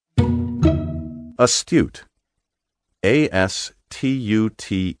Astute. A-S-T-U-T-E.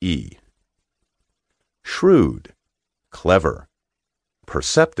 Shrewd, clever,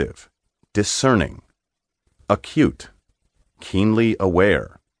 perceptive, discerning, acute, keenly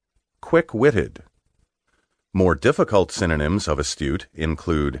aware, quick-witted. More difficult synonyms of astute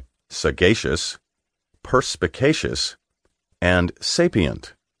include sagacious, perspicacious, and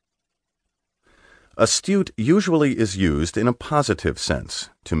sapient. Astute usually is used in a positive sense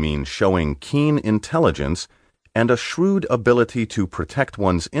to mean showing keen intelligence and a shrewd ability to protect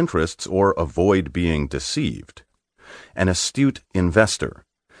one's interests or avoid being deceived. An astute investor,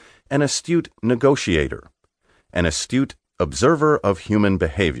 an astute negotiator, an astute observer of human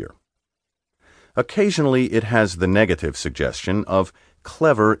behavior. Occasionally it has the negative suggestion of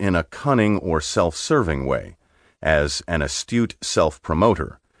clever in a cunning or self-serving way, as an astute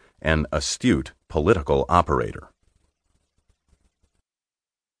self-promoter, an astute political operator.